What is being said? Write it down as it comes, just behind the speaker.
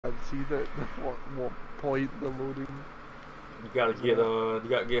and see that what point the loading. You gotta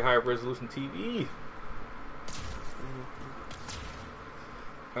get higher resolution TV.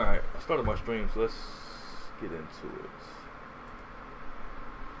 All right, I started my stream, so let's get into it.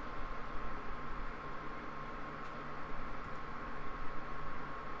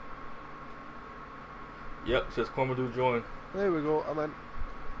 Yep, it says Cormadou join. There we go. I'm in.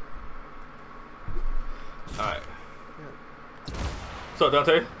 All right. Yeah. What's up,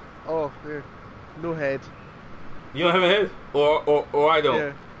 Dante? Oh, yeah. No head. You don't have a head, or I don't.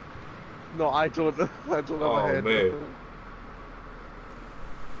 Yeah. No, I don't. I don't have a head. Oh man.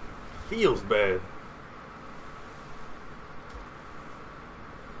 Feels bad.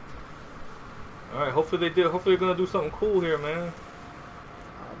 All right. Hopefully they did. Hopefully they're gonna do something cool here, man.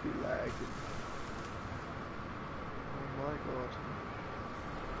 I'll be lagging. Oh my god.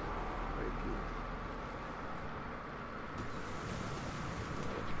 Thank you.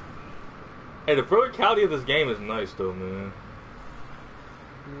 Hey, the verticality of this game is nice, though, man.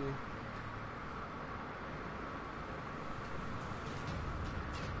 Mm.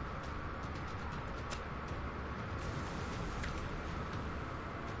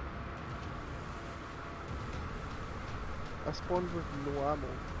 I spawned with no ammo.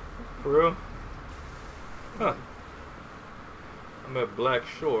 For real? Huh. I'm at Black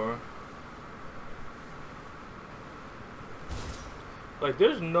Shore. Like,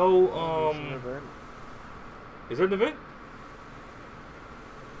 there's no, There's an event. Is there an event?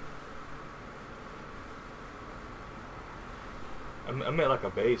 I'm at, like, a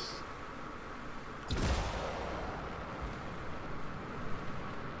base.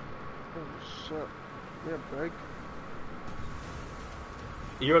 Oh shit. Yeah, big.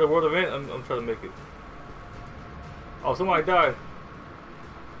 You're at a world event? I'm trying to make it. Oh, somebody died.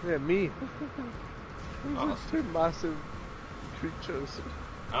 Yeah, me. These Oh. are two massive creatures.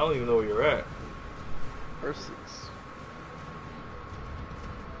 I don't even know where you're at. Persons.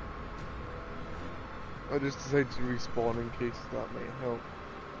 I just decided to respawn in case that may help.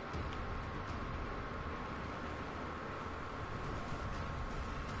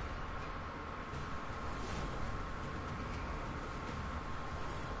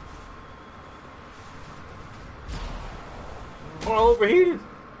 Oh, I overheated.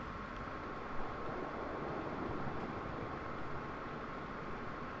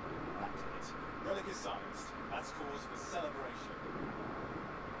 Relic is silenced. That's cause for celebration.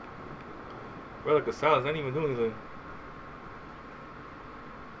 Relic of Silence, I didn't even do anything.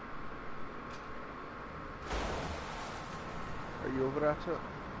 Are you over at it?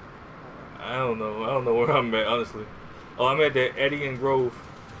 I don't know. I don't know where I'm at, honestly. Oh, I'm at the Eddie and Grove.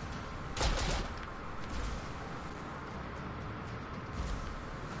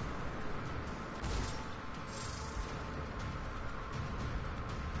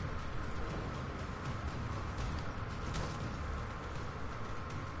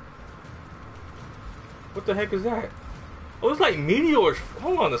 What the heck is that? Oh, it's like meteors.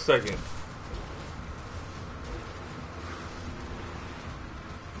 Hold on a second.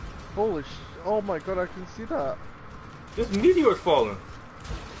 Holy sh! Oh my god, I can see that. This meteor's falling.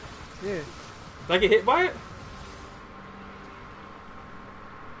 Yeah. Did I get hit by it?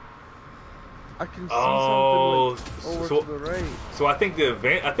 I can see Oh, something like over so- to the right. So I think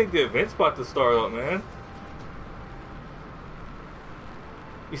the event's about to start up, man.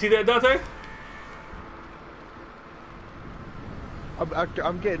 You see that, Dante?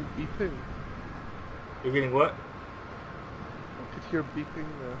 I'm getting beeping. You're getting what? I could hear beeping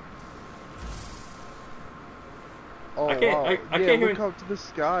there. Oh I can't- wow. I Yeah, can't hear look it. up to the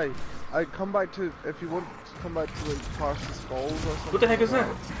sky. I come back to if you want to come back to like Parsons Falls or something. What the heck is like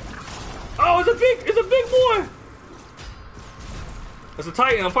that? Oh, it's a big boy. It's a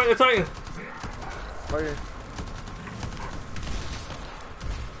Titan. I'm fighting a Titan. Okay.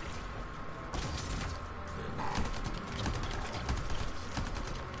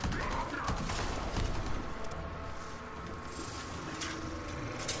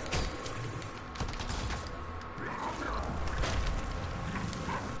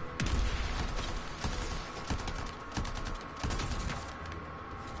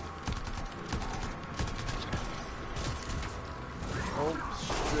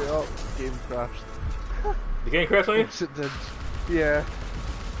 Oh, straight up, game crashed. The game crashed on you? Yes, it did. Yeah.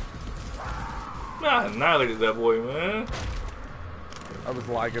 Nah, I annihilated that boy, man. I was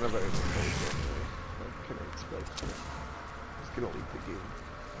lagging about it. I can expect it. Just gonna leave the game.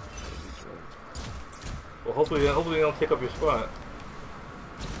 Well, hopefully they don't take up your spot.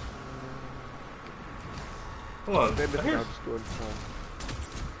 Hold on. Maybe I hear, I'll just go and fall.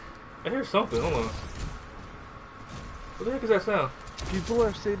 I hear something. Hold on. What the heck is that sound? People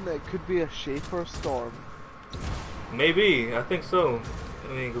are saying that it could be a shaper storm. Maybe, I think so.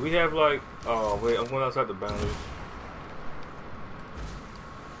 I mean, 'cause we have like, oh wait, I'm going outside the boundaries.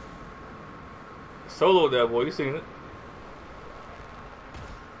 Solo that boy, you seen it?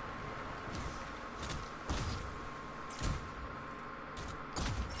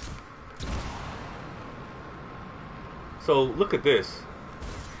 So look at this.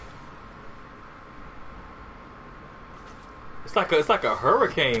 It's like a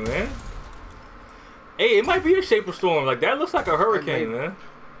hurricane, man. Hey, it might be a shaper storm. Like that looks like a hurricane, man.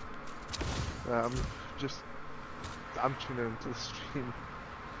 I'm tuning into the stream.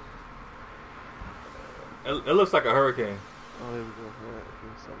 It looks like a hurricane. Oh, there we go. Right,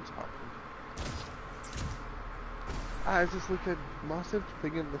 okay, something's happened. I just look at massive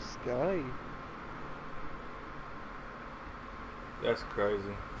thing in the sky. That's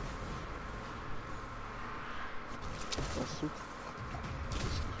crazy. That's so.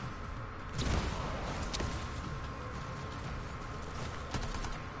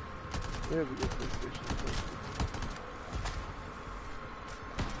 There we go, PlayStation.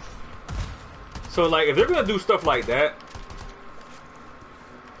 So like, if they're gonna do stuff like that,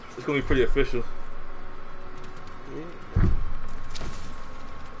 it's gonna be pretty official. Yeah.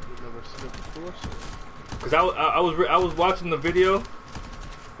 You've never seen it before, so. Cause I was watching the video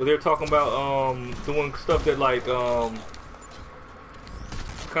where they were talking about doing stuff that like kind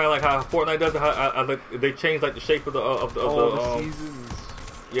of like how Fortnite does it. How like, they change like the shape of the seasons.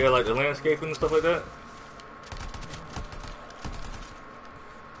 Yeah, like the landscaping and stuff like that.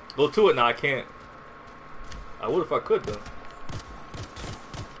 Go to it now. I can't. I would if I could though.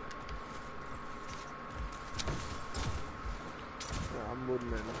 Yeah, I'm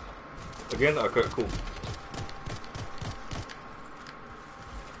loading it now. Again? Okay, cool.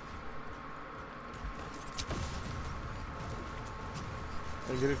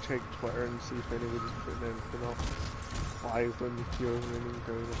 I'm gonna check Twitter and see if anybody's putting anything up. Live when the queue is running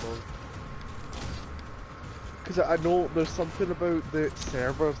down above. Because I know there's something about the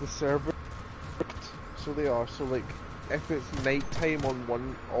servers. The servers, so they are. So like, if it's nighttime on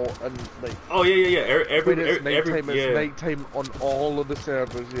one, and like. Oh yeah. When it's nighttime on all of the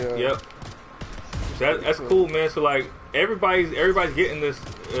servers. Yeah. Yep. So that's cool, man. So like, everybody's getting this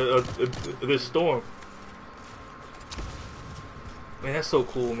this storm. Man, that's so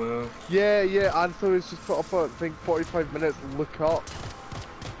cool, man. Yeah. Anthem is just put up I think 45 minutes. Look up,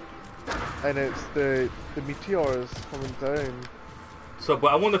 and it's the meteors coming down. So,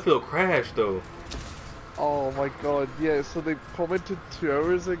 but I wonder if it'll crash though. Oh my god, yeah. So they commented 2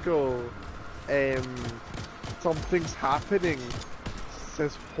 hours ago. Something's happening.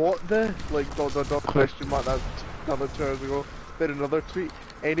 Says what the? Like dot question mark. That's another 2 hours ago. Then another tweet.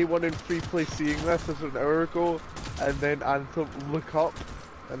 Anyone in free play seeing this? This was an hour ago. And then Anthem, look up,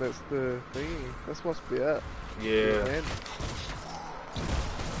 and it's the thingy. This must be it. Yeah.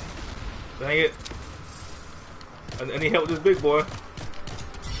 Dang it. I need help with this big boy.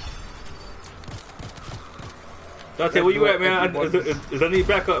 Dante, where you at, man? Is I need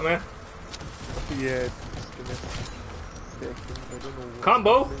backup, man? Yeah, just give me a second. I don't know what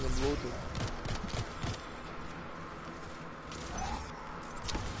Combo? I'm loading.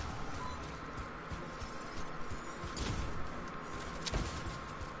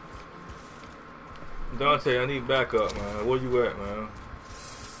 Dante, I need backup, man. Where you at, man?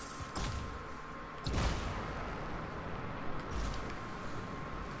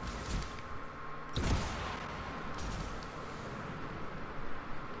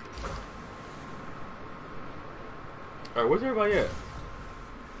 Alright, where's everybody at?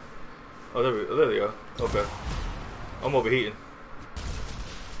 Oh, there they go. Okay. I'm overheating.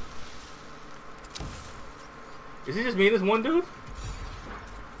 Is it just me and this one dude?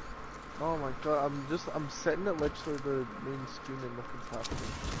 Oh my god, I'm sitting at literally the main screen and nothing's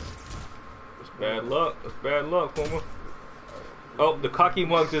happening. It's bad luck. It's bad luck, Homer. Oh, the cocky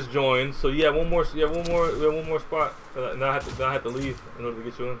mug just joined. So yeah, one more spot. Now I have to leave in order to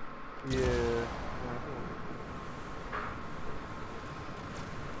get you in. Yeah.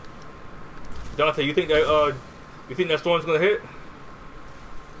 Dante, you think that storm's gonna hit?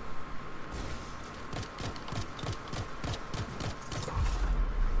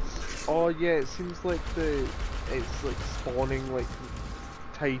 Oh yeah, it seems like it's like spawning like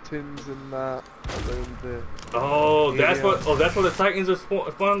titans and that around the. Oh, area. that's what the titans are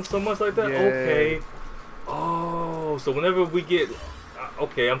spawning so much like that. Yeah. Okay. Oh, so whenever we get,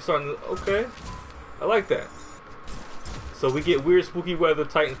 okay, I'm starting to. Okay, I like that. So we get weird, spooky weather.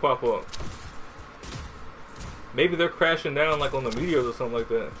 Titans pop up. Maybe they're crashing down like on the meteors or something like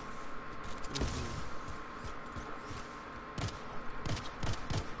that.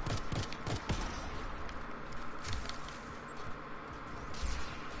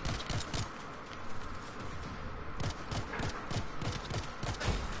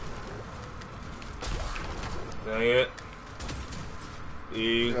 Dang it.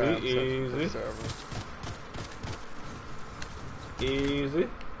 Easy, Yeah, I'm searching for easy, server. easy.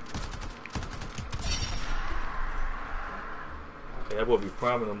 Okay, that boy be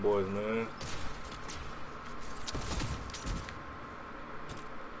priming them boys, man.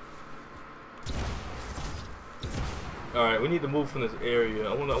 All right, we need to move from this area.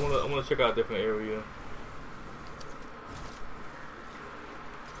 I wanna check out a different area.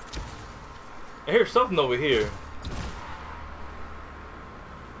 I hear something over here.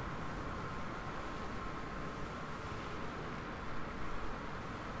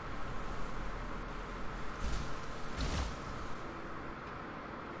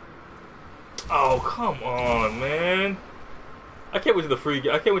 Oh, come on, man! I can't wait till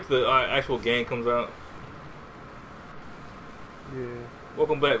I can't wait till the actual game comes out. Yeah.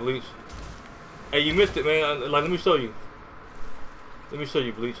 Welcome back, Bleach. Hey, you missed it, man. Like, let me show you. Let me show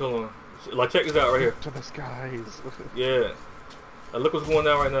you, Bleach. Hold on. Like, check this out right here. To the skies. Yeah. Look what's going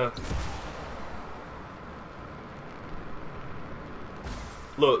down right now.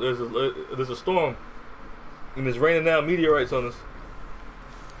 Look, there's a storm, and it's raining down meteorites on us.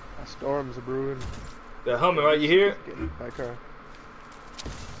 A storm's brewing. That humming, right? You hear it? Get hit by a car.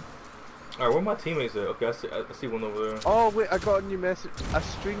 Alright, where my teammates at? Okay, I see one over there. Oh wait, I got a new message. A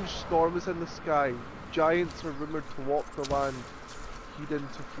strange storm is in the sky. Giants are rumored to walk the land. Heed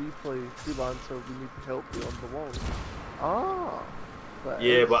into freelancer, we need help beyond the walls. Ah.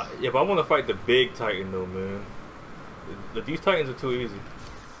 Yeah, but I want to fight the big Titan though, man. These Titans are too easy.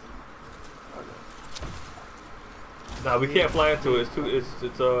 Nah, we can't fly into it. It's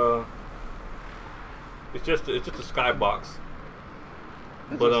just a skybox.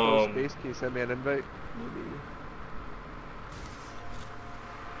 But space case, send me an invite. Maybe.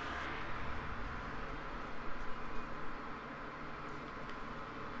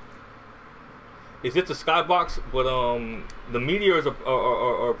 It's just a skybox, but the meteors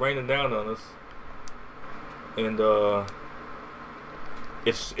are raining down on us, and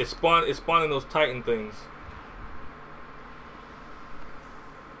it's spawning those Titan things.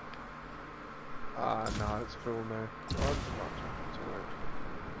 Ah, no, it's full now. Oh, it's alright.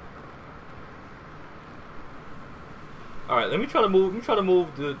 All right, let me try to move. Let me try to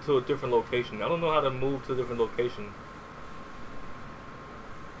move to a different location. I don't know how to move to a different location.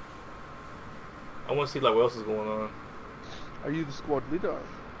 I want to see like what else is going on. Are you the squad leader?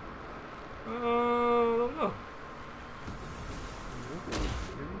 I don't know. Maybe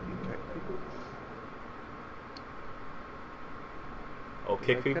you kick people. Oh,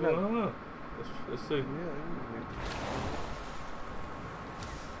 kick Like, people? I don't know. Let's see. Yeah,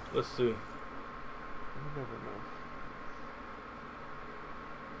 Let's see. you never know.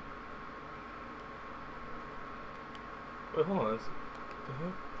 Wait, hold on. What the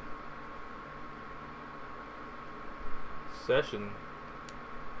heck? Session.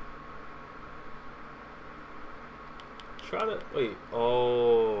 Try to wait.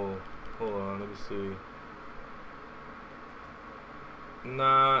 Oh, hold on. Let me see.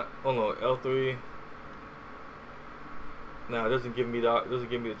 Nah. Oh no. L3. Nah, it doesn't give me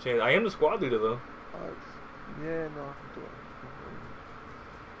the chance. I am the squad leader though. Yeah, no, I can do it.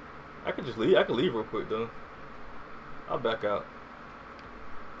 I could just leave. I could leave real quick though. I'll back out.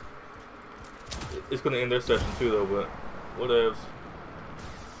 It's gonna end their session too though, but whatevs.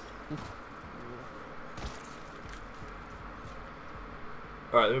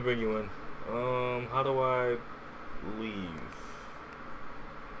 Alright, let me bring you in. How do I leave?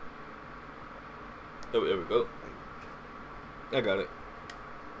 There we go. I got it.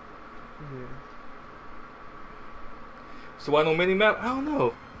 Yeah. So I know mini map? I don't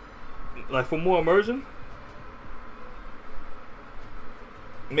know. Like for more immersion?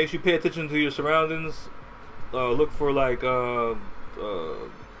 Makes you pay attention to your surroundings. Look for like what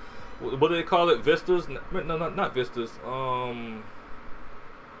do they call it? Vistas? No, not vistas.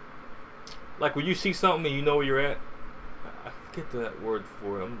 Like when you see something and you know where you're at. I forget that word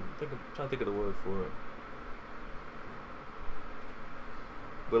for it. I'm trying to think of the word for it.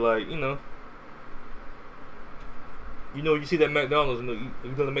 But like you see that McDonald's, and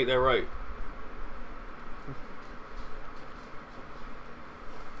you're gonna make that right.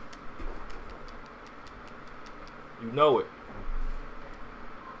 You know it.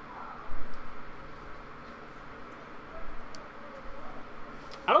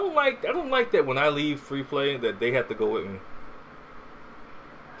 I don't like that when I leave free play that they have to go with me.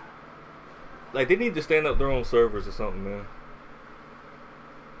 Like they need to stand up their own servers or something, man.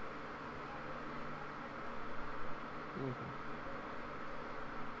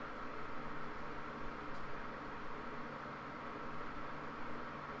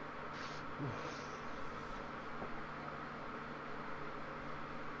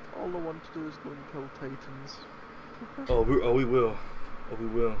 All I want to do is go and kill Titans. We will. Oh, we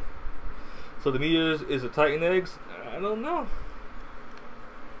will. So the meteors is the Titan eggs? I don't know.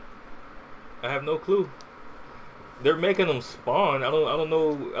 I have no clue. They're making them spawn. I don't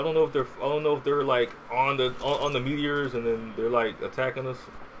know if they're like on the meteors and then they're like attacking us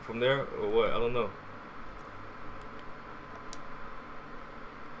from there or what. I don't know.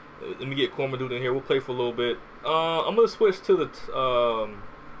 Let me get Corma dude in here. We'll play for a little bit. I'm gonna switch to the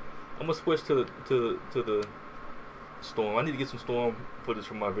storm. I need to get some storm footage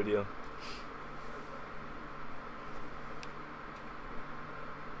from my video.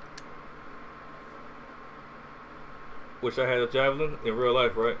 Wish I had a javelin in real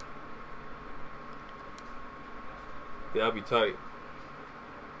life, right? Yeah, I'll be tight.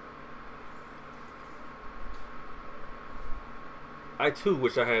 I too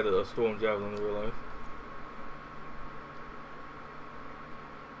wish I had a storm javelin in real life.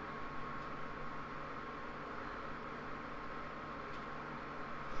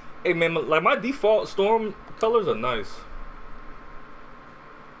 Hey man, like my default storm colors are nice.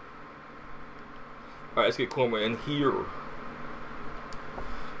 Alright, let's get Corma in here.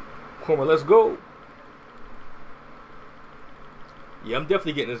 Corma, let's go. Yeah, I'm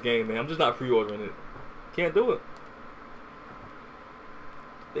definitely getting this game, man. I'm just not pre-ordering it. Can't do it.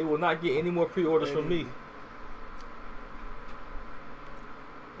 They will not get any more pre-orders from me.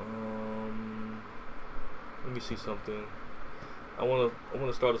 Let me see something. I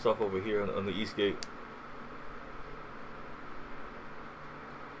wanna start us off over here on the East Gate.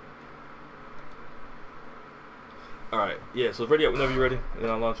 Alright, yeah, so ready up whenever you're ready, and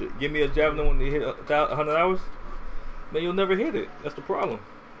I'll launch it. Give me a javelin when you hit 100 hours. Man, you'll never hit it. That's the problem.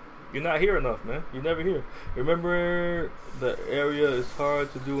 You're not here enough, man. You're never here. Remember, the area is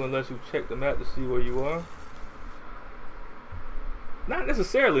hard to do unless you check the map to see where you are. Not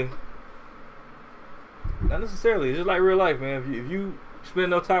necessarily. Not necessarily. It's just like real life, man. If you spend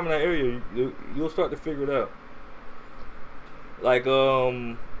enough time in that area, you'll start to figure it out. Like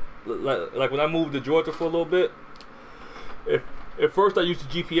when I moved to Georgia for a little bit. At first I used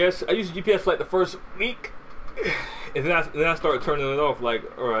the GPS. I used the GPS for like the first week, and then I started turning it off. Like,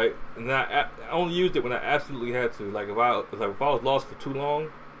 all right, and then I only used it when I absolutely had to. Like if I was lost for too long,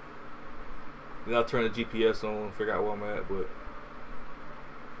 then I'll turn the GPS on and figure out where I'm at. But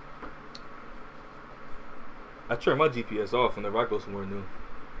I turn my GPS off whenever I go somewhere new.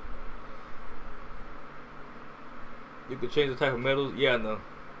 You could change the type of metals. Yeah, no.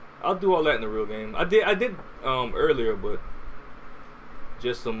 I'll do all that in the real game. I did earlier, but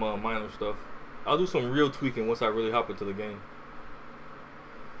just some minor stuff. I'll do some real tweaking once I really hop into the game.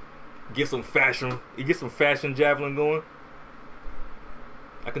 Get some fashion. You get some fashion javelin going.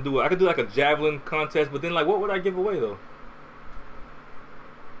 I could do like a javelin contest, but then like what would I give away though?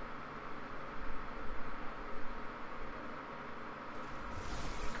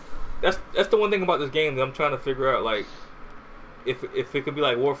 That's the one thing about this game that I'm trying to figure out, like if it could be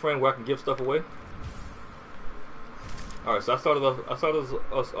like Warframe where I can give stuff away. Alright, so I started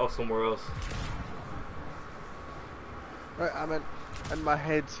off somewhere else. Right, and my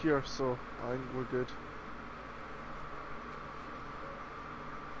head's here, so I think we're good.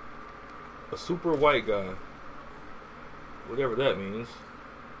 A super white guy. Whatever that means.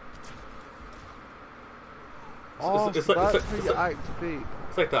 Oh, it's so like, that's how you activate.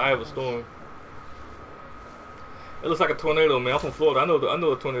 It's like the eye of a storm. It looks like a tornado, man. I'm from Florida. I know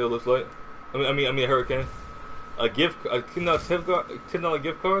what a tornado looks like. I mean a hurricane. A $10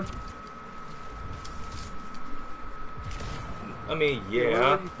 gift card. I mean, yeah.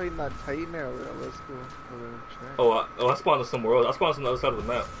 Where did you find that Titan area? Let's go check. I spawned somewhere else. I spawned on the other side of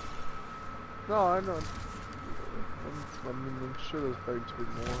the map. No, I know. I'm sure there's bound to be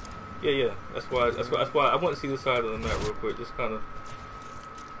more. Yeah. That's why I want to see this side of the map real quick. Just kind of.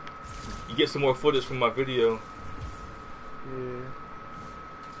 You get some more footage from my video. Yeah.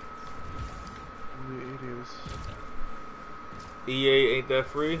 New areas. EA ain't that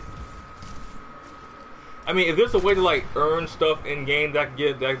free. I mean, if there's a way to like earn stuff in game that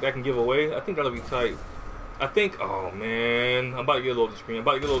can give away, I think that'll be tight. I think. Oh man, I'm about to get a loading screen.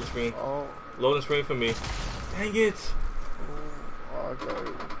 Oh. Loading screen for me. Dang it. Oh,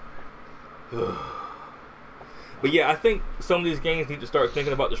 okay. But yeah, I think some of these games need to start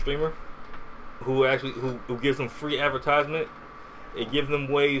thinking about the streamer who gives them free advertisement. It gives them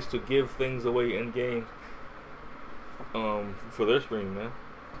ways to give things away in game for their stream, man.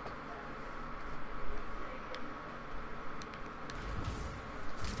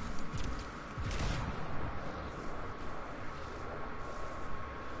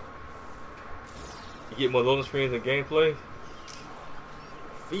 You get more loading screens and gameplay.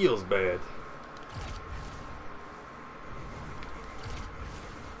 feels bad.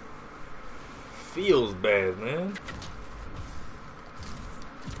 Feels bad, man.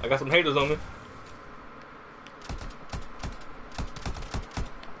 I got some haters on me.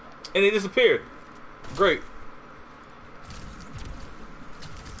 And they disappeared. Great.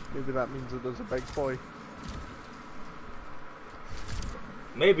 Maybe that means that there's a big boy.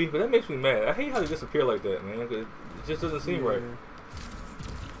 Maybe, but that makes me mad. I hate how they disappear like that, man. It just doesn't seem right.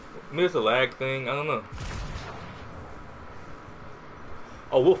 Maybe it's a lag thing. I don't know.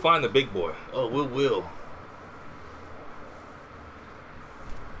 Oh, we'll find the big boy. Oh, we will.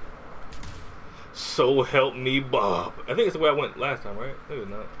 So help me, Bob. I think it's the way I went last time, right? Maybe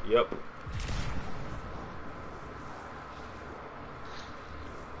not. Yep.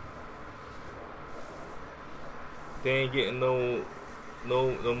 They ain't getting no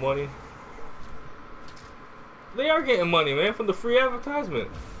money. They are getting money, man, from the free advertisement.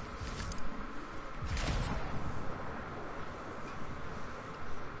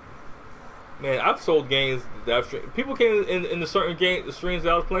 Man, I've sold games that I've streamed. People came in the certain game, the streams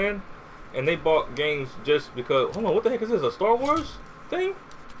that I was playing, and they bought games just because. Hold on, what the heck is this? A Star Wars thing?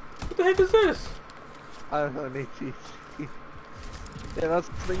 What the heck is this? I don't know, an ATC. Yeah, that's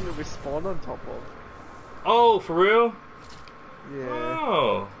the thing that we spawn on top of. Oh, for real? Yeah.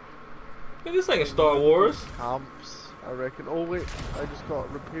 Oh. Man, this ain't Star Wars. Camps, I reckon. Oh wait, I just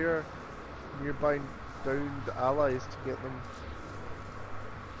got repair nearby downed allies to get them.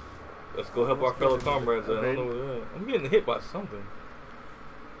 Let's go help our fellow comrades. I don't know what that is. I'm getting hit by something.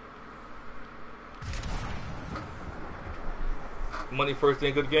 Money first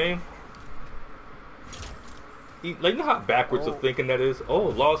ain't good game. Like, you know how backwards of thinking that is? Oh,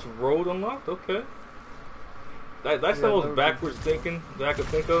 Lost Road unlocked? Okay. That's the most backwards thinking that I could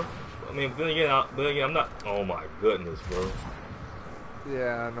think of. I mean, then again, I'm not. Oh my goodness, bro.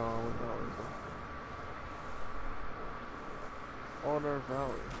 Yeah, I know. I went that way. Honor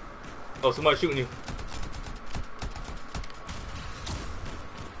Valley. Oh, somebody's shooting you.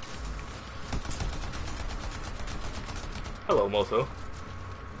 Hello, Moso.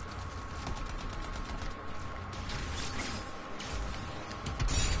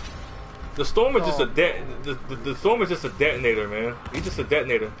 The storm is just the storm is just a detonator, man. He's just a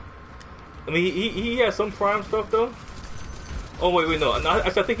detonator. I mean, he has some prime stuff though. Oh wait, no. I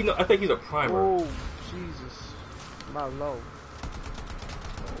think he's a primer. Oh Jesus, my love.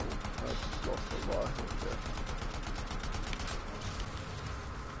 Oh, I just lost a lot there.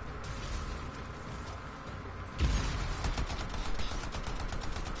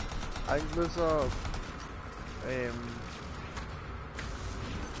 I think there's a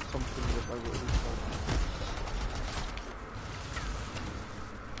something that I would call.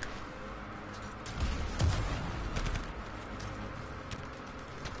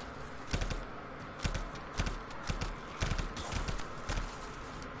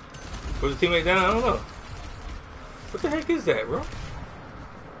 Where's the teammate down? I don't know. What the heck is that, bro?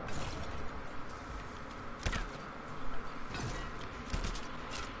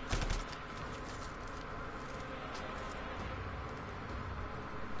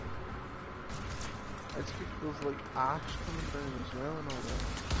 I just think there's like ash coming down as well and all that.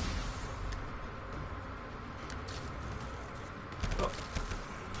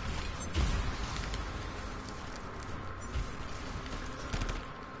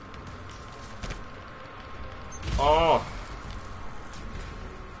 Oh.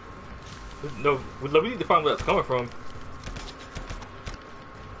 No, we need to find where that's coming from.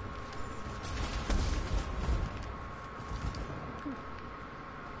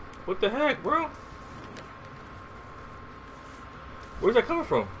 What the heck, bro? Where's that coming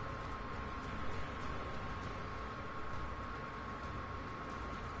from?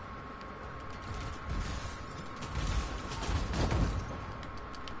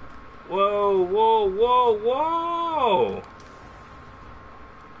 Whoa, whoa, whoa, whoa!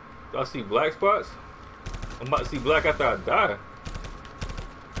 Do I see black spots? I'm about to see black after I die.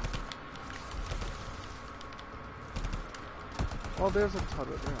 Oh, there's a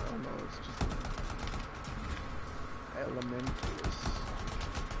turret there. Oh no, it's just elementals.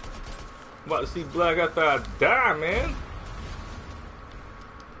 I'm about to see black after I die, man.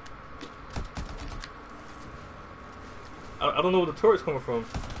 I don't know where the turret's coming from.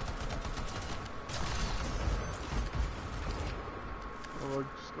 Oh, we're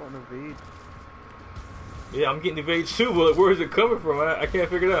just going to evade. Yeah, I'm getting evade too, but where is it coming from? I can't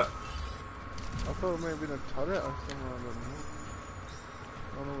figure it out. I thought it might have been a turret or something.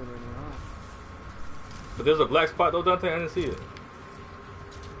 I don't know where they are. But there's a black spot though, Dante. I didn't see it.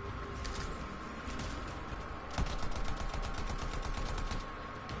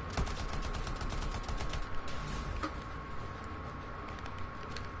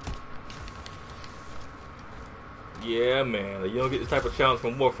 Yeah, man. Like, you don't get this type of challenge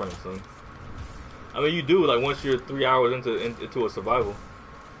from Warframe, son. I mean, you do, like, once you're 3 hours into a survival.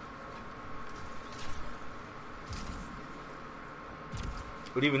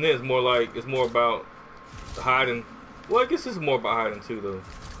 But even then, it's more about hiding. Well, I guess it's more about hiding, too, though.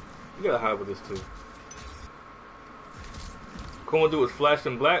 You gotta hide with this, too. Come on, do is flash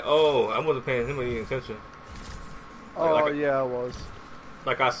and black? Oh, I wasn't paying him any attention. Oh, yeah, I was.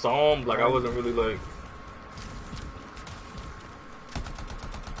 Like, I saw him, like, I wasn't really, like...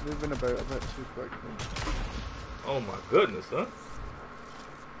 Moving about a bit too quickly. Oh my goodness, huh?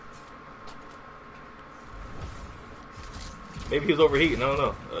 Maybe he was overheating, I don't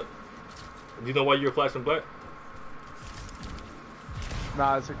know. Do you know why you were flashing black?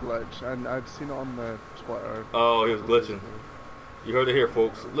 Nah, it's a glitch, and I've seen it on the Twitter. Oh, he was glitching. You heard it here,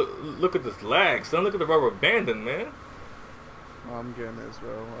 folks. Look at this lag, son. Look at the rubber banding, man. I'm getting it as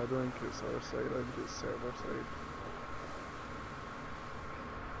well. I don't think it's our side, I think it's server side.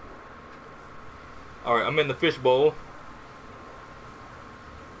 Alright, I'm in the fishbowl.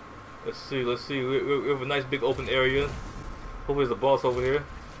 Let's see. We have a nice big open area. Hopefully there's a boss over here.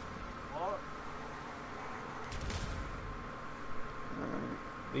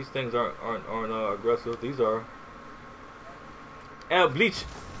 These things aren't aggressive. These are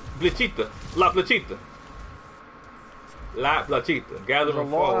Blechita. La Blechita. Gather There's a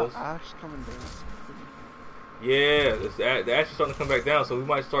from lot falls. of ash coming down. Yeah, the ash is starting to come back down, so we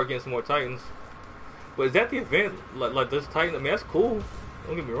might start getting some more titans. But is that the event? Like this titan? I mean, that's cool.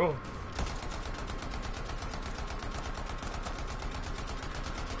 Don't get me wrong.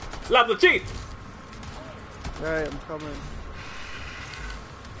 La Blechita. Right, I'm coming.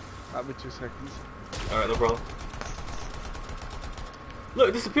 That'll be 2 seconds. Alright, no problem. Look,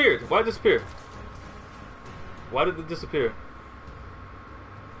 it disappeared. Why did it disappear? Why did it disappear?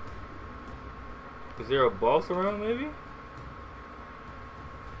 Is there a boss around, maybe?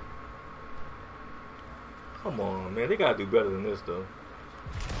 Come on, man. They gotta do better than this, though.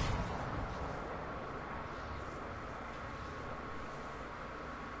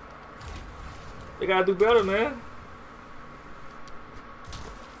 They gotta do better, man.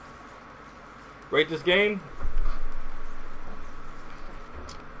 Rate this game?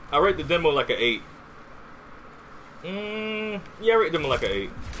 I rate the demo like an 8. Yeah, I rate the demo like an 8.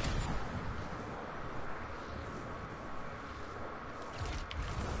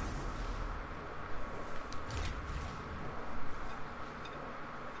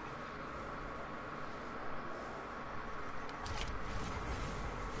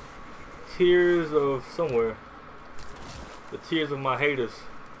 Tears of somewhere. The tears of my haters.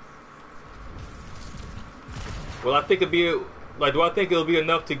 Well, I think it'd be like. Do I think it'll be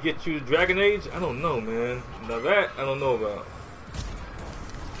enough to get you to Dragon Age? I don't know, man. Now that I don't know about.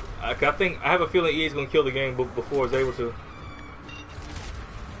 I have a feeling EA's gonna kill the game before it's able to.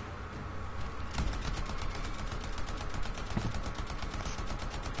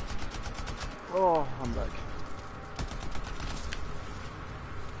 Oh, I'm back.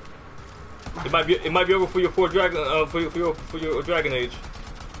 It might be over for your for your Dragon Age.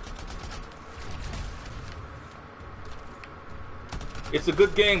 It's a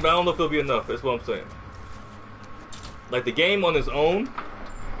good game, but I don't know if it'll be enough. That's what I'm saying. Like the game on its own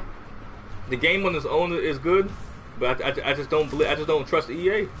is good, but I just don't believe. I just don't trust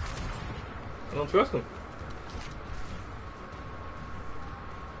EA. I don't trust them.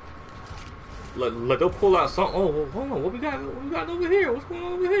 Like they'll pull out something. Oh, hold on. What we got over here? What's going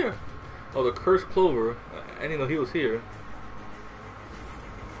on over here? Oh, the cursed clover. I didn't know he was here.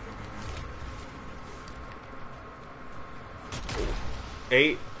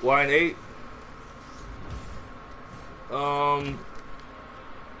 Eight. Why an 8? I don't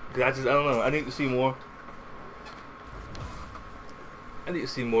know. I need to see more.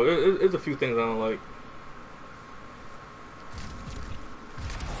 There's a few things I don't like.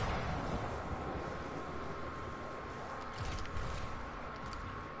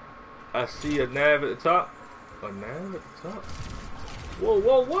 I see a nav at the top. A nav at the top?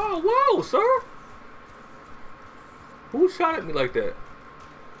 Whoa, sir! Who shot at me like that?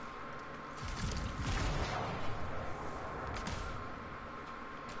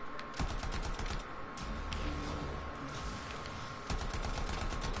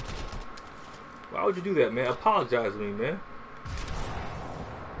 Why would you do that, man? Apologize to me, man.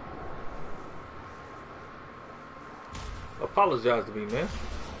 Apologize to me, man.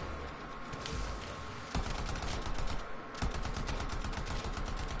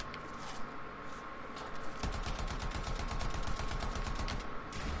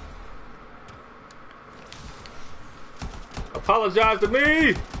 Apologize to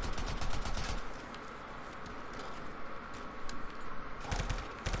me.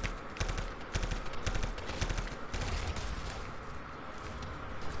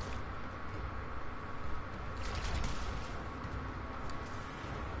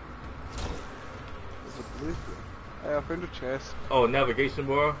 Hey, I found a chest. Oh, navigation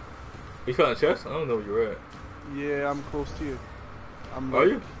bar. You found a chest? I don't know where you're at. Yeah, I'm close to you. I'm Are like,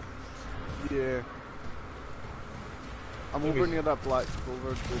 you? Yeah. I'm Let me over see. near that black clover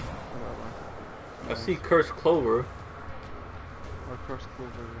dude. Whatever. I see cursed clover. Or cursed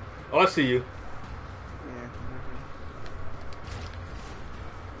clover. Oh, I see you. Yeah.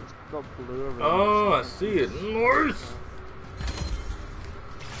 It's got blue around Oh, I it. see it. Nice.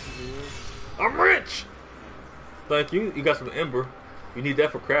 I'm rich. Thank you. You got some ember. You need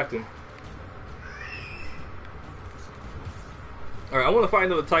that for crafting. All right, I want to find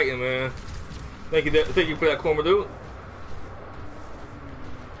another Titan, man. Thank you. Thank you for that, Corma dude.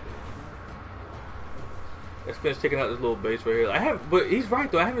 That Spence taking out this little base right here. But he's right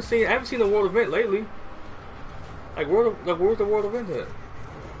though. I haven't seen the world event lately. Where's the world event at?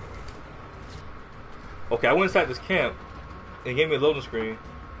 Okay, I went inside this camp and it gave me a loading screen.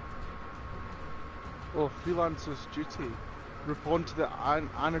 Oh, freelancer's duty. Respond to the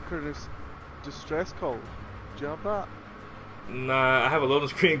anarchist distress call. Do you have that? Nah, I have a loading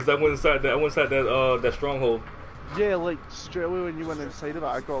screen because I went inside that stronghold. Yeah, like straight away when you went inside of it,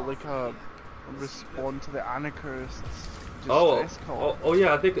 I got like a respond to the anarchist distress call. Oh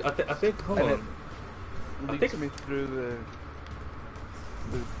yeah, I think. Hold And on. it leads me through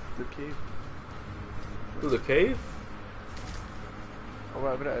the cave. Through the cave? Or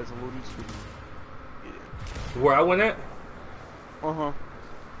whatever it is, a loading screen. Yeah. Where I went at? Uh-huh.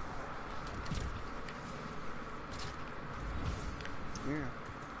 Yeah.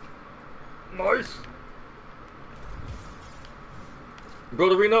 Nice.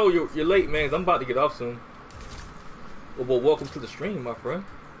 Brother Reno, you're late, man. 'Cause I'm about to get off soon. Well, welcome to the stream, my friend.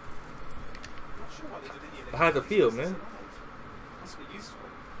 Not sure why they did any of I had to feel, man. Must be useful.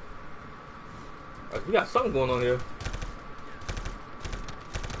 We got something going on here.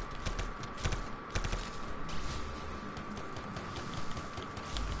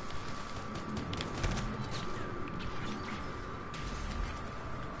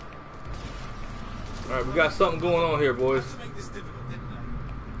 Alright, we got something going on here, boys. To make this difficult, didn't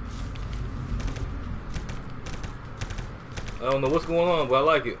they? I don't know what's going on, but I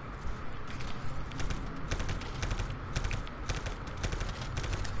like it.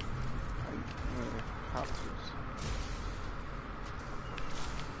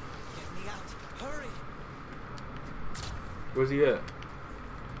 Get me out. Hurry. Where's he at?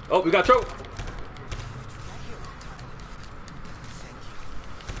 Oh, we got choke.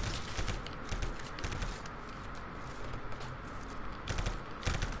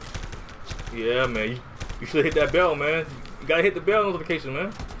 Yeah, man. You should hit that bell, man. You gotta hit the bell notification,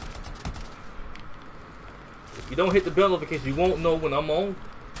 man. If you don't hit the bell notification, you won't know when I'm on.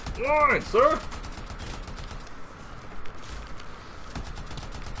 Alright, sir. I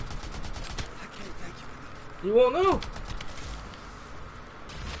can't thank you enough. You won't know.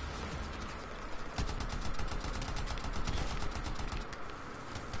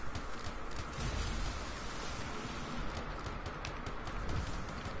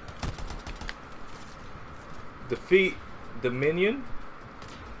 Defeat the minion?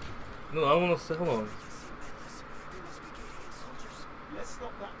 No, I don't want to say. Hold on. Let's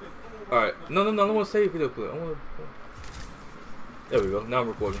stop that before. Alright. No, I don't want to save video clip. I want to. There we go. Now I'm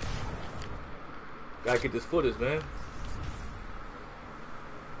recording. Gotta get this footage, man.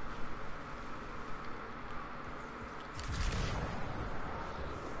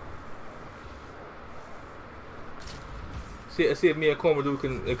 See if me and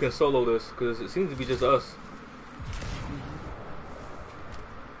Corma can solo this, because it seems to be just us.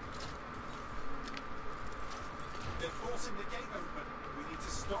 They're forcing the gate open. We need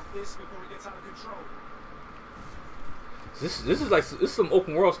to stop this before it gets out of control. This is some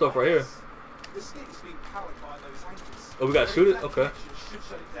open world stuff right here. This gate is being powered by those anchors. Oh, we gotta shoot it? That Okay. connection should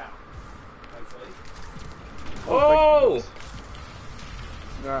shut it down. Hopefully. Oh!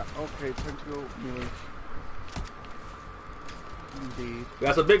 Yeah, okay, time to go melee. Indeed. We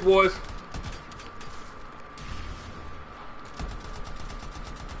got some big boys.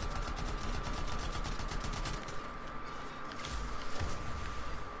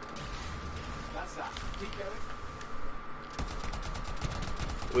 That's that. Keep going.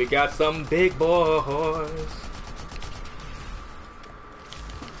 We got some big boys.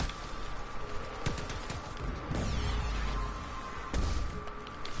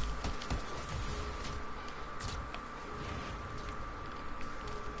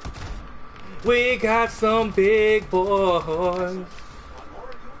 We got some big boys. One more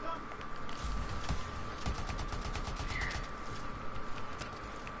and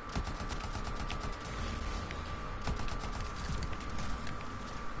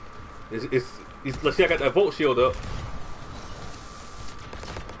you're done. Let's see, I got that volt shield up.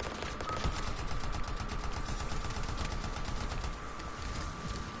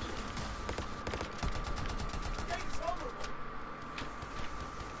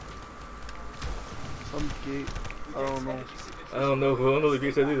 Some gate. I don't know. I don't know the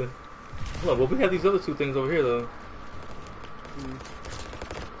gate said either. Hold on, well, we have these other two things over here, though.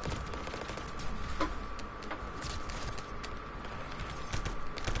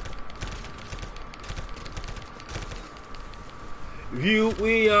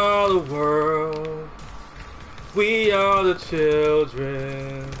 We are the world. We are the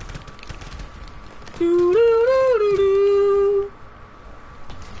children. Do, do, do, do, do.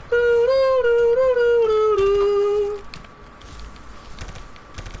 Do, do, do, do, do, do.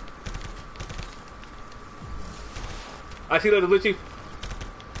 I see the Luchi.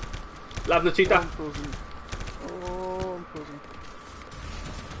 Love the cheetah. I'm frozen. Oh, I'm frozen.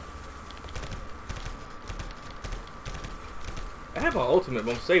 I have my ultimate,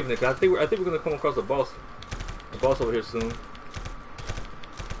 but I'm saving it. 'Cause I think we're gonna come across a boss over here soon. Alright,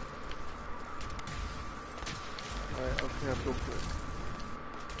 okay, I'll go for it.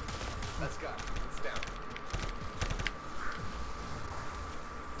 Let's go. It's down.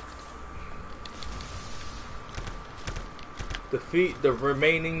 Defeat the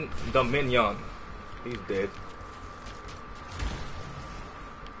remaining Dominion. He's dead.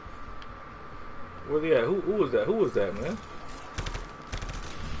 Where they at? Who was that? Who was that, man?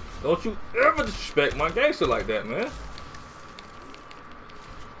 Don't you ever disrespect my gangster like that, man.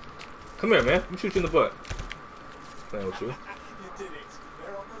 Come here, man. Let me shoot you in the butt. Playing with you. You did it.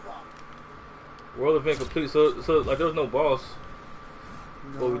 They're on the run. World event complete. So like there was no boss.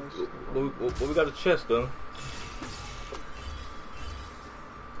 No, But we got a chest though.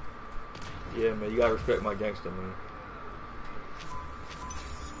 Yeah, man. You gotta respect my gangster, man.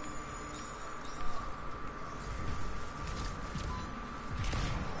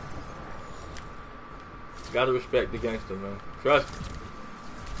 Gotta respect the gangster, man. Trust me.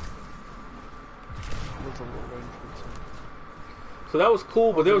 There's a little entrance. So that was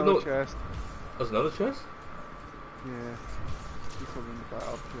cool, but there was no. Chest. There's another chest? Yeah. You come in the back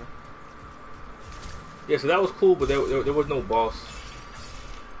up here. Yeah, so that was cool, but there was no boss.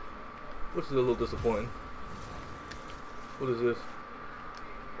 Which is a little disappointing. What is this?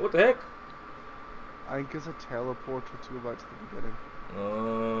 What the heck? I think it's a teleporter to go back to the beginning.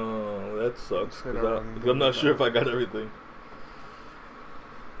 Oh, that sucks. Instead of Because running I'm not down sure the if I got everything.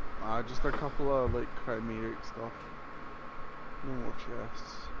 Just a couple of like chimeric stuff. No more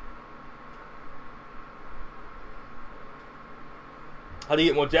chests. How do you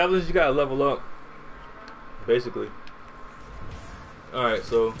get more javelins? You gotta level up. Basically. Alright,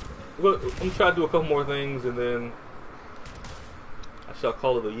 so I'm gonna try to do a couple more things and then I shall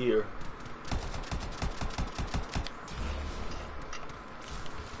call it a year.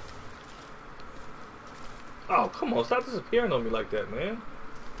 Oh, come on, stop disappearing on me like that, man.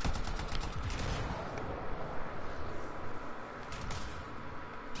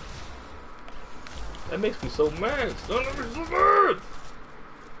 That makes me so mad. Son of a so mad.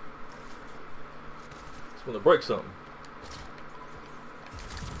 Just want to break something.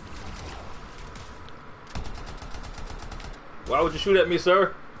 Why would you shoot at me,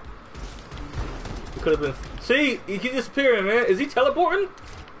 sir? You could have been. See, he keep disappearing, man. Is he teleporting?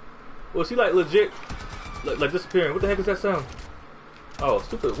 Or is he like legit, like disappearing? What the heck is that sound? Oh,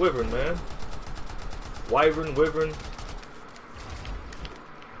 stupid wyvern, man. Wyvern.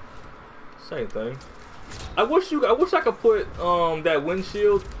 Same thing. I wish I could put that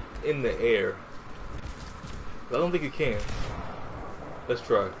windshield in the air. But I don't think you can. Let's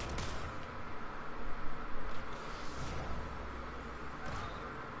try.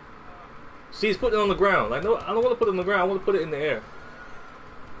 See, he's putting it on the ground. Like, no, I don't want to put it on the ground. I want to put it in the air.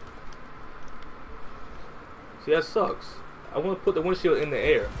 See, that sucks. I want to put the windshield in the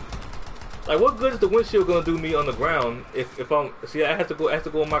air. Like, what good is the windshield gonna do me on the ground if I'm? See, I have to go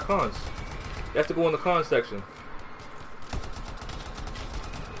in my cons. You have to go in the cons section.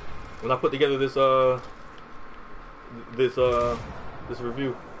 When I put together this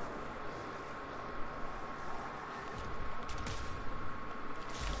review.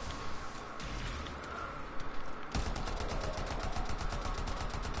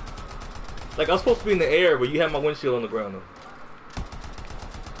 Like, I'm supposed to be in the air, but you have my windshield on the ground though.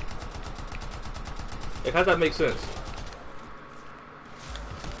 Like, how's that make sense?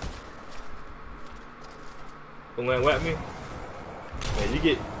 Don't land whack me? Man,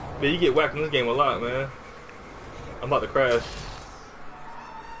 you get whacked in this game a lot, man. I'm about to crash.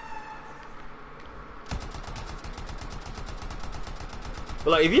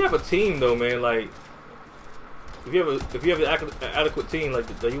 But like, if you have a team though, man, like if you have an adequate team, like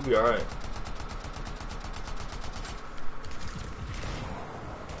you'll be all right.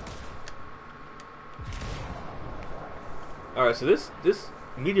 All right, so this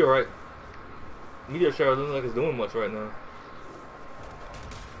meteor shower doesn't look like it's doing much right now.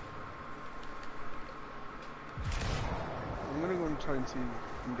 I'm gonna go and try and see if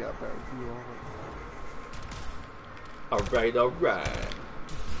I can get a better view of it. Alright, alright.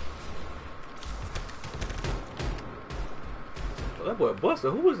 Oh, that boy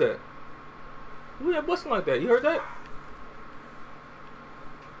busted. Who was that? Who was that busting like that? You heard that?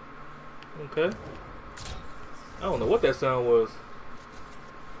 Okay. I don't know what that sound was.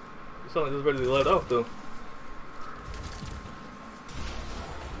 It sounded like it was ready to let off though.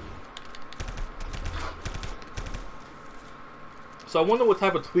 So I wonder what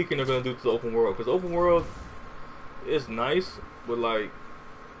type of tweaking they're gonna do to the open world, because open world is nice, but like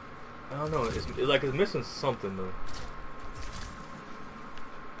I don't know, it's like it's missing something though.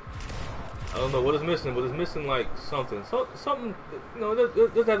 I don't know what it's missing, but it's missing like something. So something, you know,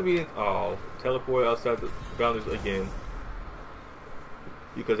 there's have to be. Oh, teleport outside the boundaries again,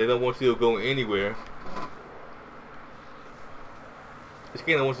 because they don't want you to go anywhere. This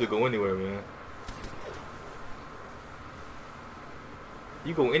game don't want you to go anywhere, man.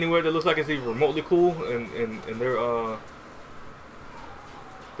 You go anywhere that looks like it's even remotely cool, and they're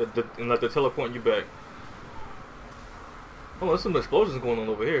and like they're teleporting you back. Oh, there's some explosions going on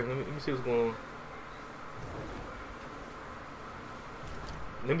over here. Let me see what's going on.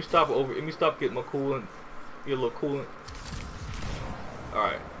 Let me stop over. Let me stop getting my coolant. Get a little coolant. All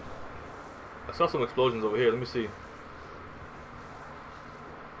right. I saw some explosions over here. Let me see.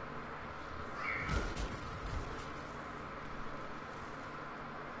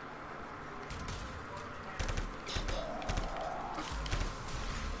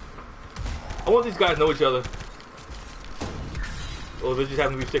 I wonder if these guys know each other. Or they just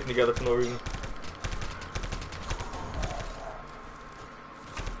happen to be sticking together for no reason.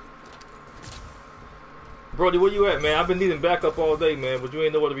 Brody, where you at, man? I've been needing backup all day, man, but you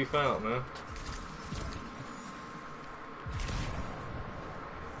ain't nowhere to be found, man.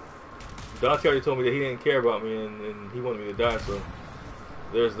 Dante already told me that he didn't care about me and he wanted me to die, so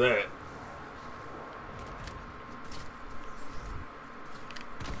there's that.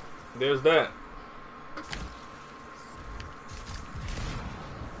 There's that.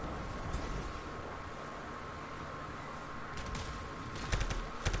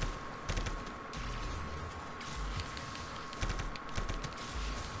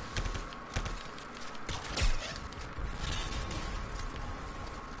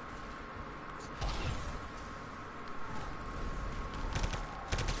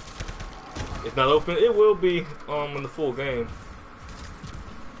 It's not open. It will be in the full game.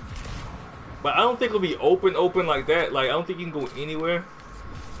 But I don't think it'll be open like that. Like I don't think you can go anywhere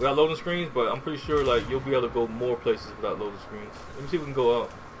without loading screens, but I'm pretty sure like you'll be able to go more places without loading screens. Let me see if we can go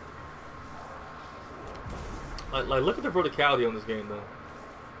out. Like look at the verticality on this game though.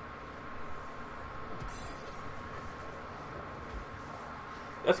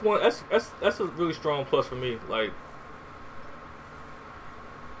 That's a really strong plus for me. Like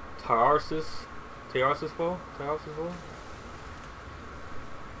Tyarsis fall?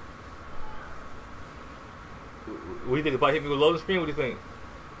 What do you think? If I hit me with loading screen, what do you think?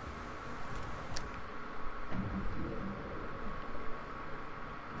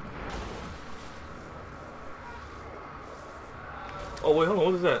 Oh wait, hold on,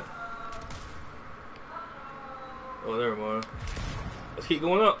 what is that? Oh, never mind. Let's keep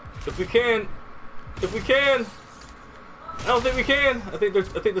going up. If we can. I don't think we can. I think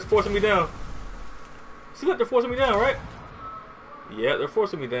they're forcing me down. See that they're forcing me down, right? Yeah, they're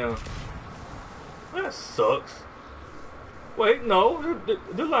forcing me down. That sucks. Wait, no,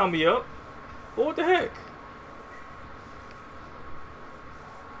 they're allowing me up. Well, what the heck?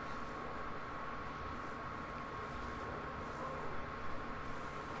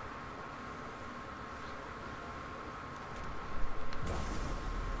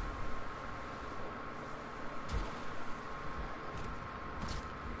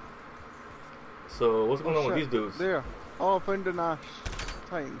 So what's going on with these dudes? There. Oh, I found an Ash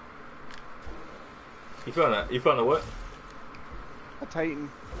Titan. You found that? You found a what? A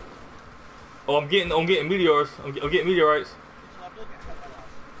Titan. Oh, I'm getting meteors. I'm getting meteorites.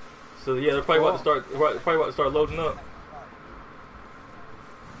 So yeah, they're probably about to start loading up.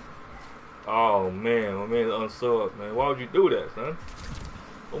 Oh man, my man's unsubbed, man. Why would you do that, son?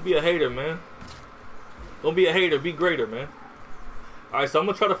 Don't be a hater, man. Don't be a hater. Be greater, man. All right, so I'm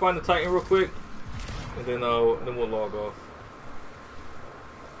gonna try to find the Titan real quick, and then we'll log off.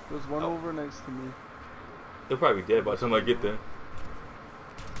 There's one over next to me. They'll probably be dead by the time I get there.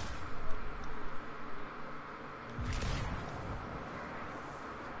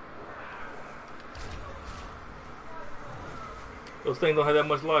 Those things don't have that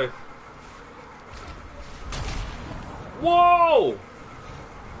much life. Whoa!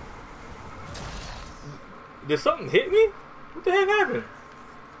 Did something hit me? What the heck happened?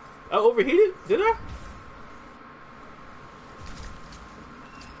 I overheated? Did I?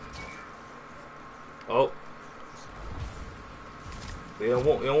 Oh. They don't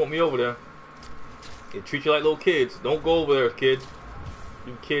want me over there. They treat you like little kids. Don't go over there, kids.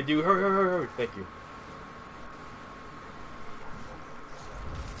 You kid, you hurry, hurry, hurry. Thank you.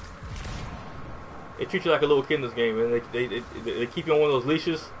 They treat you like a little kid in this game, man. They keep you on one of those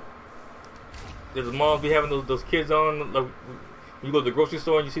leashes. There's moms be having those kids on. Like, when you go to the grocery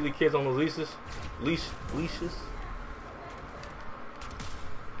store and you see the kids on those leashes.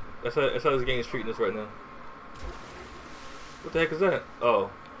 That's how this game is treating us right now. What the heck is that? Oh.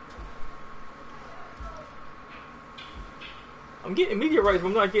 I'm getting meteorites, but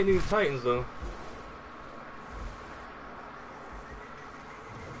I'm not getting any titans though.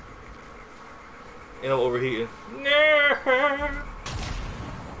 And I'm overheating.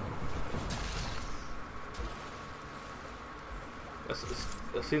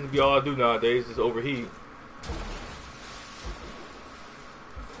 That seems to be all I do nowadays, is overheat.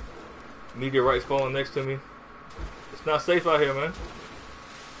 Meteorites falling next to me. It's not safe out here, man.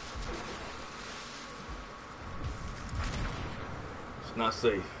 It's not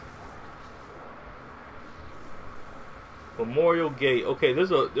safe. Memorial Gate. Okay,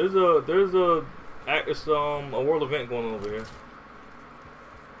 there's a world event going on over here.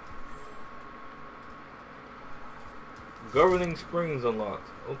 Governing Springs unlocked.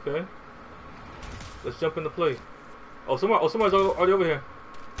 Okay. Let's jump into play. Somebody's already over here.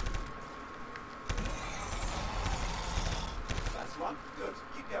 That's one. Good.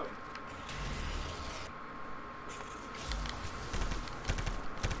 Keep going.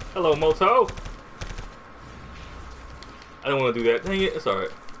 Hello, Moto. I don't want to do that. Dang it. It's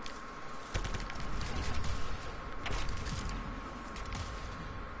alright.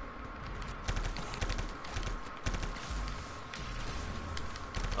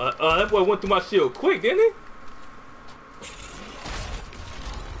 That boy went through my shield quick, didn't he?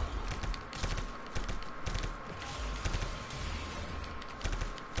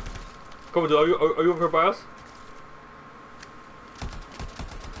 Come on, are you over here by us?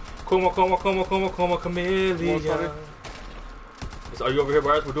 Come on, chameleon. Are you over here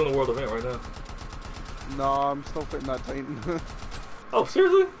by us? We're doing a world event right now. No, I'm still fitting that Titan. Oh,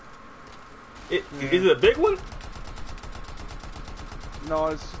 seriously? Is it a big one? No,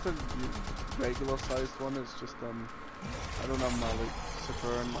 it's just a regular sized one. It's just I don't have my like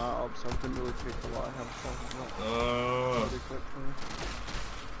super and that up, so I couldn't really take a lot of health off of that pretty quickly.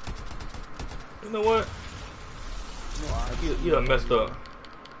 You know what? No, you done messed up.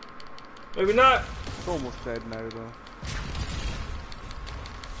 Maybe not. It's almost dead now though.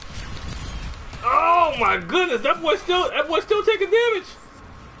 Oh my goodness, that boy's still taking damage.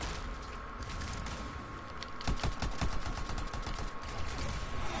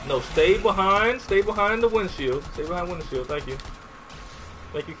 No, stay behind the windshield. Stay behind windshield, thank you.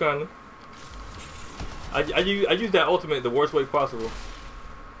 Thank you kindly. I use that ultimate the worst way possible.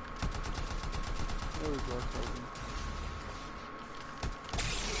 There we go, Calvin.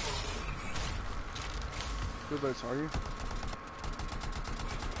 Whereabouts are you?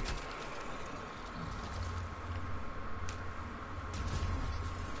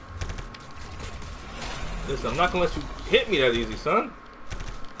 Listen, I'm not gonna let you hit me that easy, son.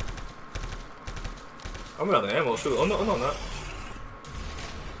 I'm out of ammo too. Oh no, I'm not.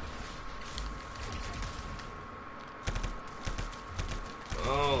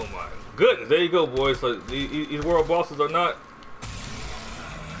 Oh my goodness, there you go, boys. Like these world bosses are not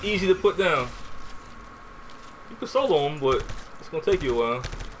easy to put down. You can solo them, but it's gonna take you a while.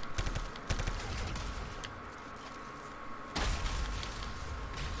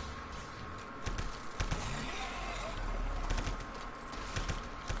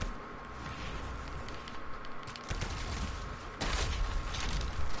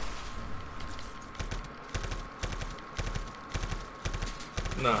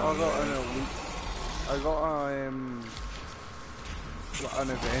 Nah, I got an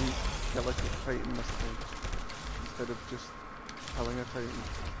event, get like a Titan this time, instead of just killing a Titan.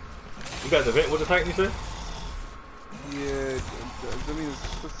 you got an event with the Titan, you said? Yeah, I mean it's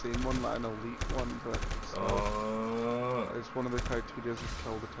just the same one, like an elite one, but it's one of the criteria is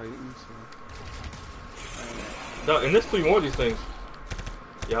kill the Titan, so... And there's 3 more of these things.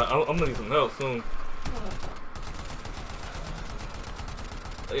 Yeah, I'm gonna need some help soon.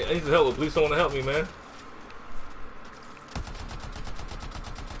 I need some help. Please, someone to help me, man.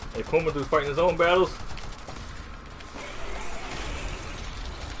 Hey, Komadu's fighting his own battles.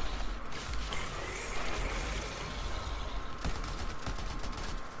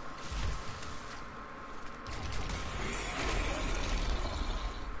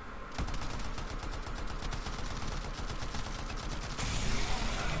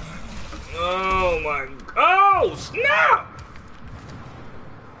 Oh my! Oh snap!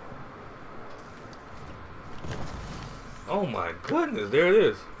 Oh my goodness! There it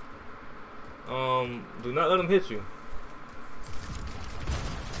is. Do not let him hit you.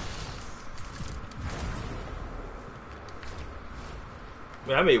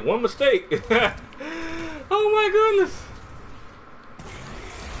 Man, I made one mistake. Oh my goodness!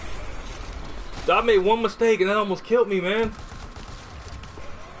 I made one mistake and that almost killed me, man.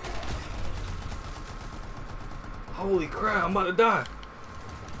 Holy crap, I'm about to die.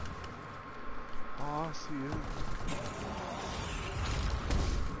 Oh, I see you.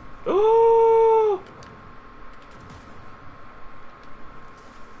 Oh!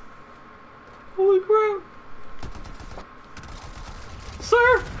 Holy crap.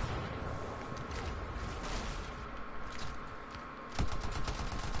 Sir!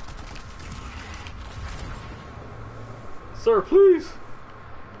 Sir, please.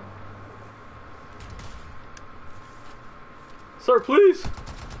 Sir, please.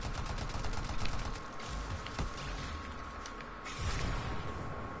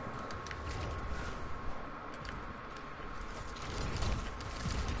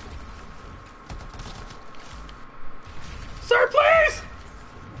 Sir, please.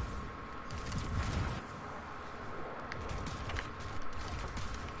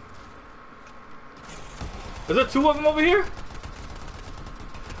 Is there two of them over here?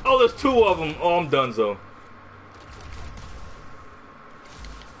 Oh, there's two of them. Oh, I'm done, so.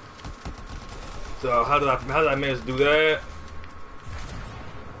 So how did I manage to do that?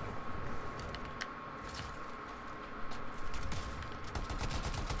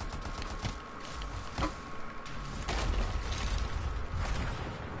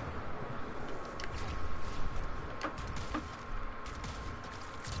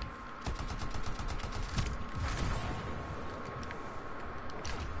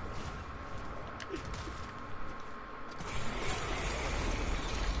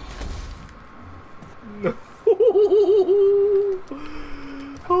 No.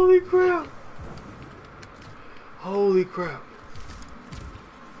 Holy crap. Holy crap.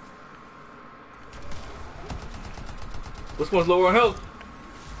 Which one's lower on health?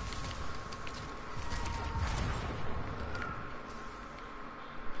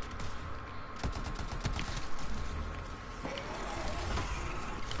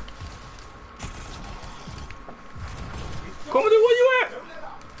 Comedy, where you at?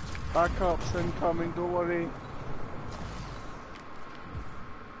 Backups incoming, don't worry.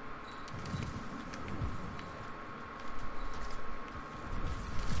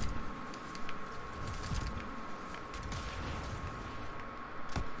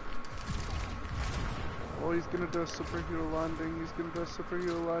 Oh, he's gonna do a superhero landing. He's gonna do a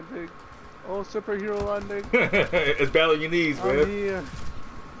superhero landing. Oh, superhero landing. It's battle your knees, man. I'm here.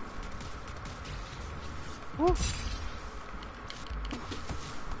 Oh.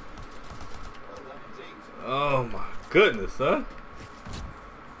 Oh my goodness, huh?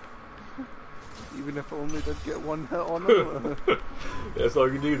 Even if I only did get one hit on him. That's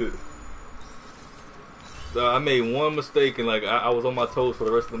all you needed. I made one mistake and like I was on my toes for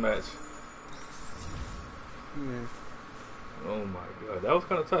the rest of the match. Yeah. Oh my god, that was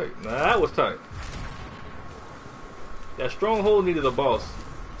kind of tight. Nah, that was tight. That stronghold needed a boss,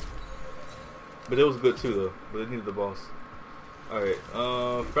 but it was good too though. But it needed the boss. All right,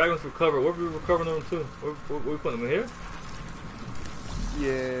 fragments recovered. Where are we recovering them to? Where we putting them in here?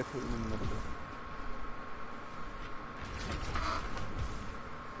 Yeah, put them in the middle.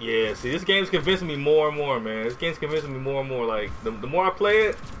 Yeah, see, this game's convincing me more and more, man. This game's convincing me more and more. Like, the more I play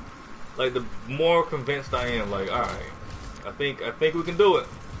it, like, the more convinced I am. Like, all right, I think we can do it.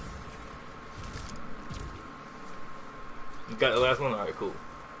 You got the last one? All right, cool.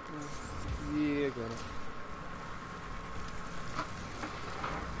 Yeah, got it.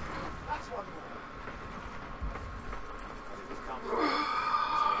 That's one more.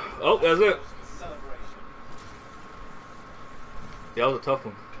 Oh, that's it. Celebration. Yeah, that was a tough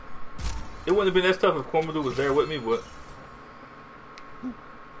one. It wouldn't have been as tough if Cormadu was there with me, but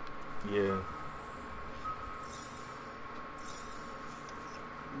yeah.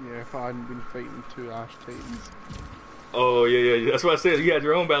 Yeah, if I hadn't been fighting two Ash Titans. Oh yeah. That's what I said. You had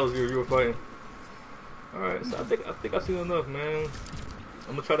your own battles you were fighting. All right, so I think I've seen enough, man.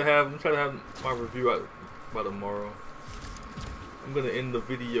 I'm gonna try to have my review out by tomorrow. I'm gonna end the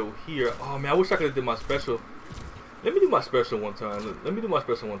video here. Oh man, I wish I could have did my special. Let me do my special one time. Let me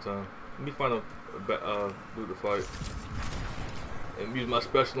find a do the fight and use my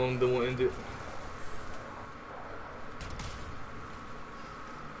special and then we'll end it.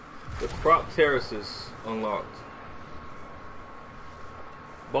 The crop terraces unlocked.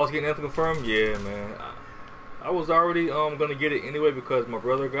 Boss getting Anthem confirmed? Yeah, man. I was already gonna get it anyway because my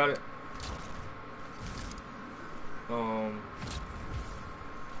brother got it.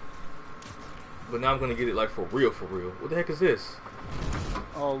 But now I'm gonna get it like for real, for real. What the heck is this?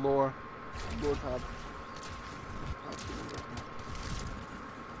 Oh, lore tab.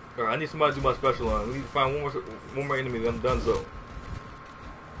 Alright, I need somebody to do my special on. We need to find one more enemy, then I'm done so.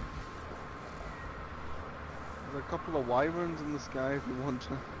 There's a couple of wyverns in the sky if you want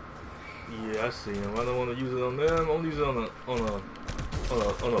to. Yeah, I see them. I don't want to use it on them. I want to use it on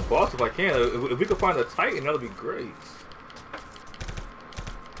a boss if I can. If we could find a Titan, that'd be great.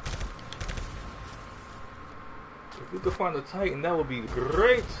 If we could find a Titan, that would be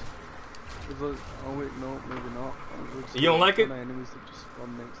great. Oh wait, no, maybe not. You don't like it? Enemies that just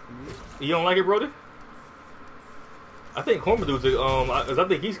spawn next to me. You don't like it, Brody? I think Homer dude's I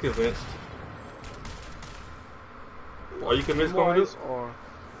think he's convinced. Are you convinced, Homer dude? Or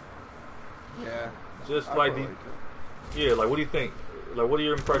yeah, just like the yeah, like what do you think? Like what are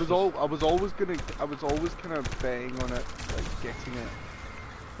your impressions? I was always kind of betting on it, like getting it.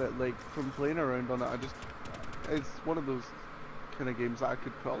 But like from playing around on it, it's one of those kind of games that I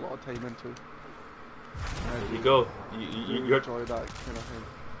could put a lot of time into. There you go. You enjoy that kind of thing.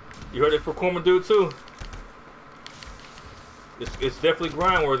 You heard it for Corman dude too. It's definitely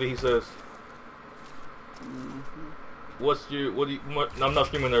grind worthy, he says. I'm not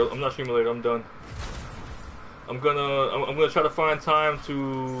streaming there. I'm not streaming later. I'm done. I'm gonna try to find time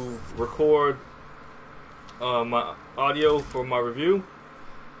to record my audio for my review,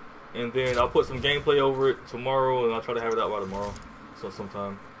 and then I'll put some gameplay over it tomorrow, and I'll try to have it out by tomorrow, so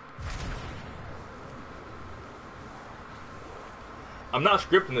sometime. I'm not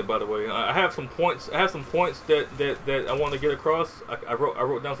scripting it, by the way. I have some points. I have some points that I want to get across. I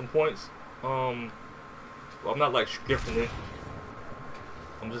wrote down some points. Well, I'm not like scripting it.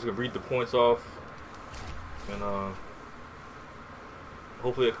 I'm just gonna read the points off, and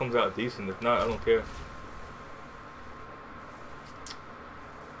hopefully it comes out decent. If not, I don't care.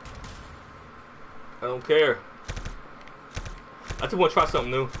 I don't care. I just want to try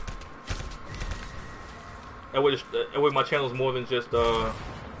something new. That way my channel's more than just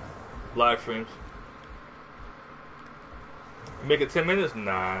live streams. Make it 10 minutes?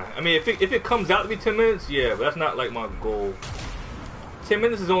 Nah. I mean, if it comes out to be 10 minutes, yeah, but that's not like my goal. 10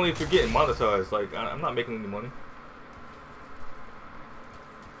 minutes is only if you're getting monetized. Like, I'm not making any money.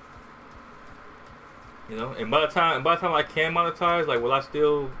 You know, and by the time I can monetize, like, will I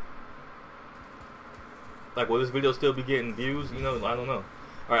still, like, will this video still be getting views? You know, I don't know.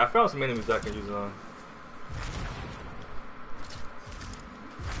 All right, I found some enemies I can use it on.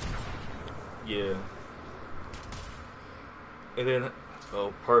 Yeah. And then,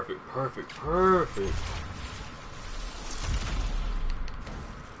 oh, perfect.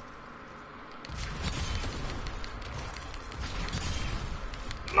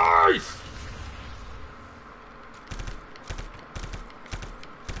 Nice!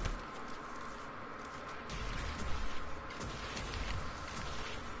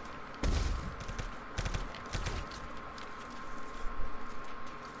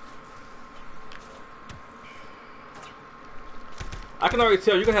 I can already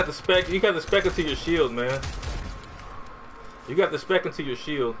tell you're gonna have to spec. You got to spec into your shield, man. You got to spec into your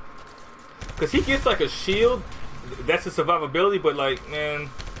shield, cause he gets like a shield. That's his survivability, but like, man,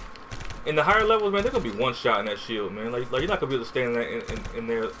 in the higher levels, man, they're gonna be one shot in that shield, man. Like you're not gonna be able to stay in that in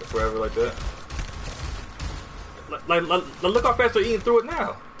there forever like that. Like look how fast they're eating through it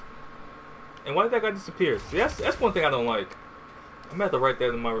now. And why did that guy disappear? See, that's one thing I don't like. I'm gonna have to write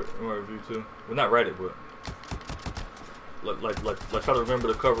that in my review too. Well, not write it, but. Like try to remember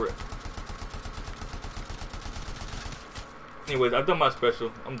to cover it. Anyways, I've done my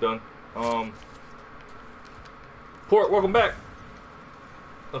special. I'm done. Port, welcome back.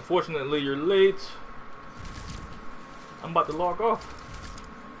 Unfortunately, you're late. I'm about to log off.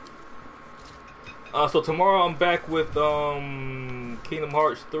 So tomorrow I'm back with Kingdom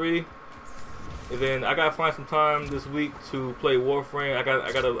Hearts 3, and then I gotta find some time this week to play Warframe. I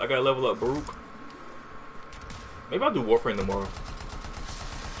gotta level up Baruch. Maybe I'll do Warframe tomorrow.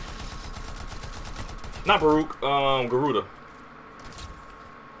 Not Baruch, Garuda.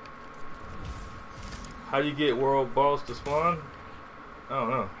 How do you get world boss to spawn? I don't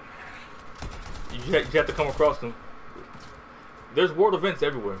know. You have to come across them. There's world events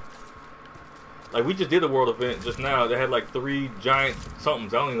everywhere. Like, we just did a world event just now. They had like 3 giant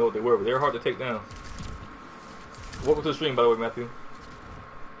somethings. I don't even know what they were, but they were hard to take down. Welcome to the stream, by the way, Matthew.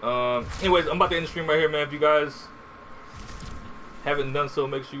 Anyways, I'm about to end the stream right here, man. If you guys haven't done so,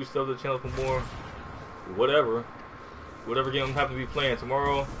 make sure you sub to the channel for more. Whatever game I'm happen to be playing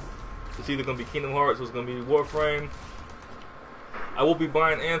tomorrow. It's either gonna be Kingdom Hearts or it's gonna be Warframe. I will be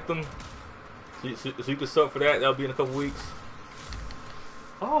buying Anthem, so you can sub for that. That'll be in a couple weeks.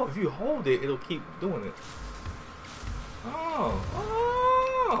 Oh, if you hold it, it'll keep doing it. Oh,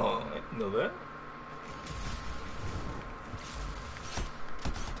 I didn't know that.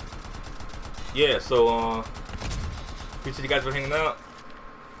 Yeah, so appreciate you guys for hanging out.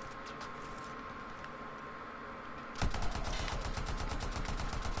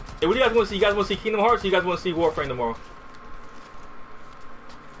 Hey, what do you guys want to see? You guys want to see Kingdom Hearts or you guys want to see Warframe tomorrow?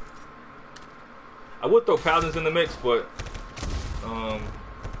 I would throw Paladins in the mix, but I'm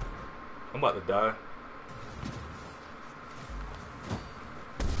about to die.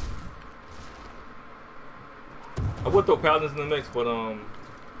 I would throw Paladins in the mix, but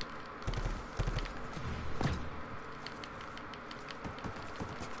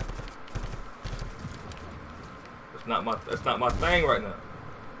that's not my thing right now.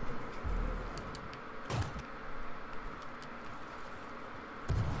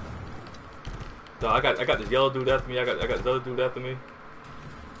 So I got this yellow dude after me. I got this other dude after me.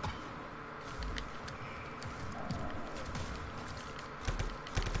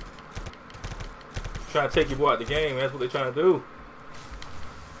 Trying to take your boy out the game, man. That's what they're trying to do.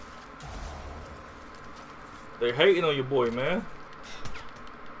 They're hating on your boy, man.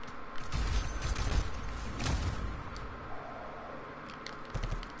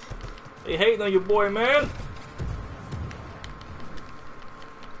 They hating on your boy, man.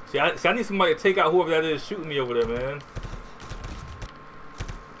 See, I need somebody to take out whoever that is shooting me over there, man.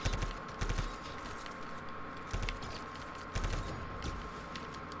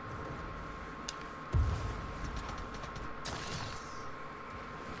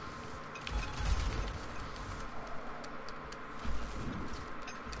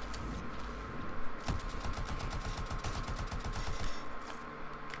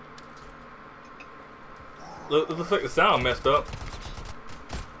 It looks like the sound messed up.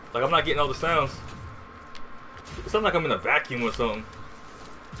 Like, I'm not getting all the sounds. It sounds like I'm in a vacuum or something.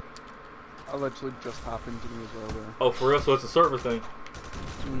 That literally just happened to me as well there. Oh, for real? So it's a server thing?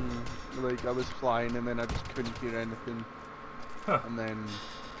 Like, I was flying and then I just couldn't hear anything. Huh. And then,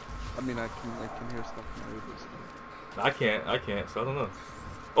 I mean, I can hear stuff now, but I can't, so I don't know.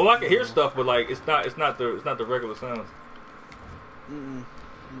 Oh, I can hear stuff, but like, it's not the regular sounds.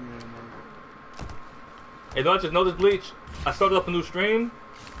 Hey, don't I just notice, Bleach? I started up a new stream,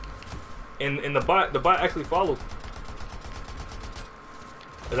 and the bot actually followed.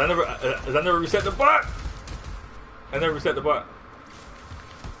 As I never reset the bot. I never reset the bot.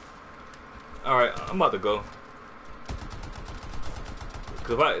 All right, I'm about to go.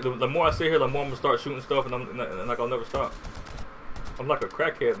 Cause the more I sit here, the more I'm gonna start shooting stuff, and I'm like, I'll never stop. I'm like a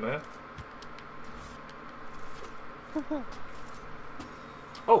crackhead, man.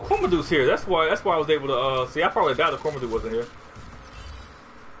 Oh, Cormadu's here. That's why I was able to see. I probably died if Cormadu wasn't here.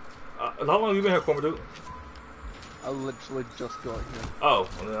 How long have you been here, Cormadu? I literally just got here. Oh,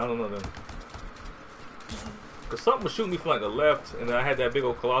 well, I don't know then. Cause something was shooting me from like the left, and then I had that big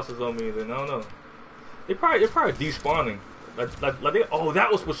old Colossus on me. Then I don't know. They're probably despawning. Like oh,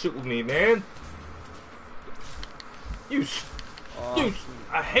 that was what shooting me, man.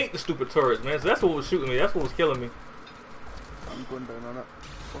 I hate the stupid turrets, man. So that's what was shooting me. That's what was killing me. I'm going down on it.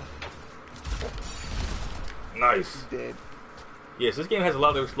 Nice. He's dead. Yes, this game has a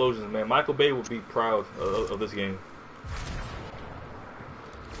lot of explosions, man. Michael Bay would be proud of this game.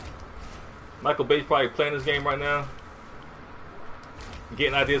 Michael Bay's probably playing this game right now,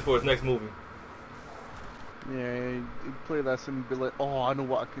 getting ideas for his next movie. Yeah, he'd play this and be like, oh, I know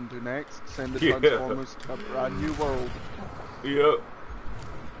what I can do next. Send the Transformers to a brand new world. Yep.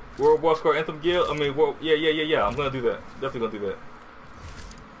 World War Score Anthem Guild. I mean, yeah. I'm gonna do that. Definitely gonna do that.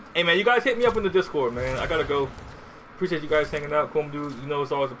 Hey, man, you guys hit me up in the Discord, man. I gotta go. Appreciate you guys hanging out. Dude, you know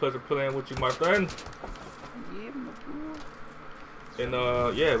it's always a pleasure playing with you, my friend. And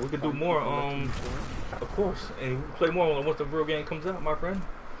yeah, we could do more. Of course, and we can play more once the real game comes out, my friend.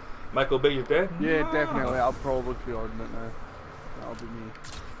 Michael Bay is dead. Yeah, definitely. I'll probably pre-order it now. That'll be me.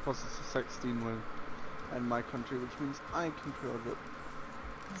 Plus it's a 16 win in my country, which means I can pre-order it.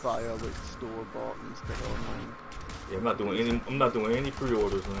 via like store bought instead of online. Yeah, I'm not doing any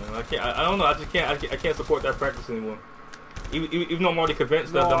pre-orders, man. I can't. I don't know. I just can't. I can't support that practice anymore. Even though I'm already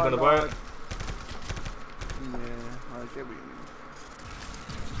convinced that I'm gonna buy it. Yeah, I get what you mean.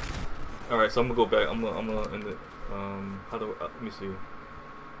 All right, so I'm gonna go back. I'm gonna end it. How do? Let me see.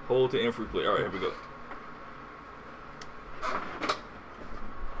 Hold to end free play. All right, here we go.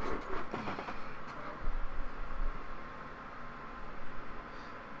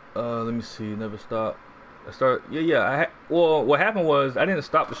 Let me see. Never stop. I start. Yeah. Well, what happened was I didn't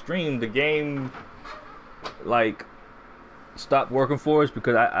stop the stream. The game, like, stopped working for us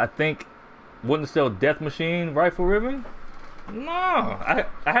because I think wouldn't sell Death Machine Rifle Ribbon. No, I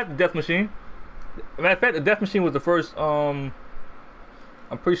had the Death Machine. Matter of fact, the Death Machine was the first. I'm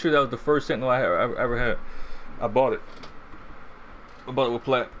pretty sure that was the first Sentinel I ever had. I bought it. I bought it with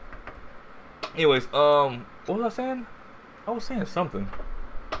plat. Anyways, what was I saying? I was saying something.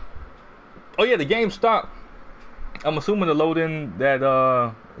 Oh yeah, the game stopped. I'm assuming to load in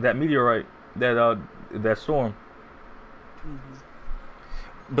that meteorite, that storm. Mm-hmm.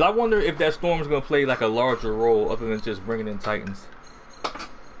 But I wonder if that storm is gonna play like a larger role other than just bringing in Titans.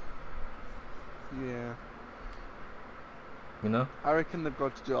 Yeah. You know? I reckon they've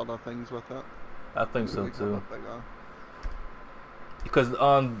got to do other things with it. I think so Make it too. look bigger. Because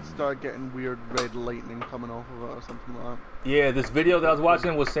start getting weird red lightning coming off of it or something like that. Yeah, this video that I was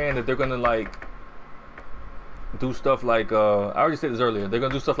watching was saying that they're gonna like do stuff like I already said this earlier. They're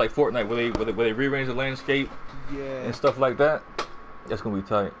gonna do stuff like Fortnite where they rearrange the landscape, and stuff like that. That's gonna be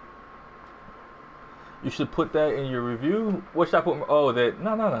tight. You should put that in your review. What should I put? Oh, that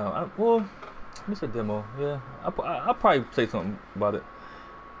no. Well, it's a demo. Yeah, I'll probably say something about it.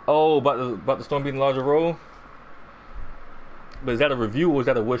 Oh, about the storm being a larger role. But is that a review or is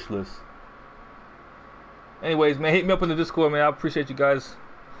that a wish list? Anyways, man, hit me up in the Discord, man. I appreciate you guys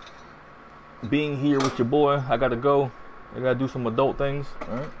being here with your boy. I gotta go. I gotta do some adult things,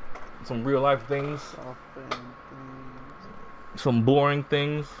 alright? Some real life things. Some boring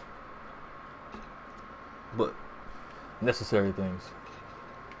things. But necessary things.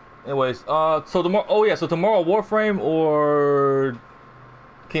 Anyways, so tomorrow, so tomorrow Warframe or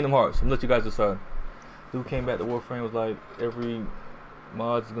Kingdom Hearts. I'm gonna let you guys decide. Dude came back to Warframe, was like, every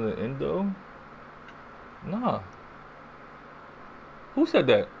mod's gonna end though? Nah. Who said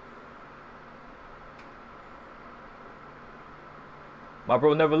that? My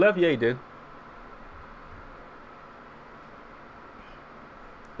bro never left? Yeah, he did.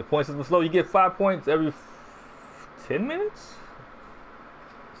 The point system slow. You get 5 points every 10 minutes?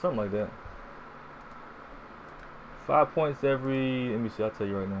 Something like that. 5 points every... Let me see, I'll tell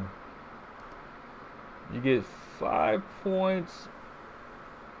you right now. You get 5 points.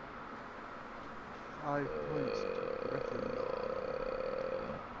 5 points.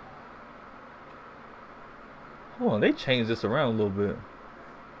 Hold on, they changed this around a little bit.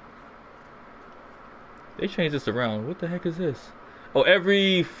 They changed this around. What the heck is this? Oh,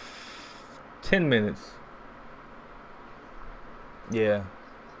 every 10 minutes. Yeah.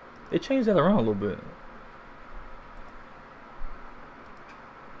 They changed that around a little bit.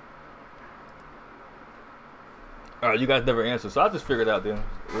 Alright, you guys never answered, so I'll just figure it out then.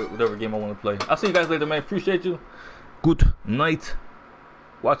 Whatever game I want to play. I'll see you guys later, man. Appreciate you. Good night.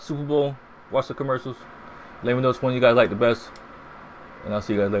 Watch Super Bowl. Watch the commercials. Let me know which one you guys like the best. And I'll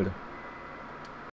see you guys later.